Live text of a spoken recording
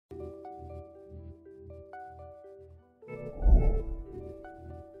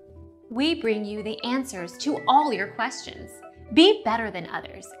We bring you the answers to all your questions. Be better than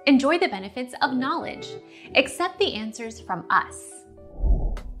others. Enjoy the benefits of knowledge. Accept the answers from us.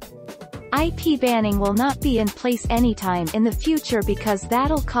 IP banning will not be in place anytime in the future because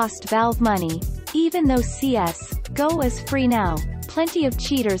that'll cost Valve money. Even though CS:GO is free now, plenty of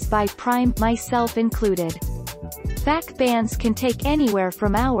cheaters buy Prime, myself included. VAC bans can take anywhere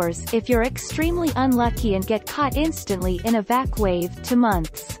from hours if you're extremely unlucky and get caught instantly in a VAC wave to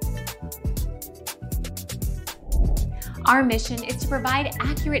months. Our mission is to provide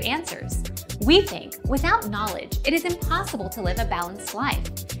accurate answers. We think without knowledge, it is impossible to live a balanced life.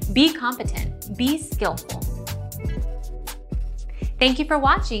 Be competent, be skillful. Thank you for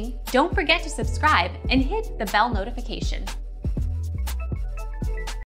watching. Don't forget to subscribe and hit the bell notification.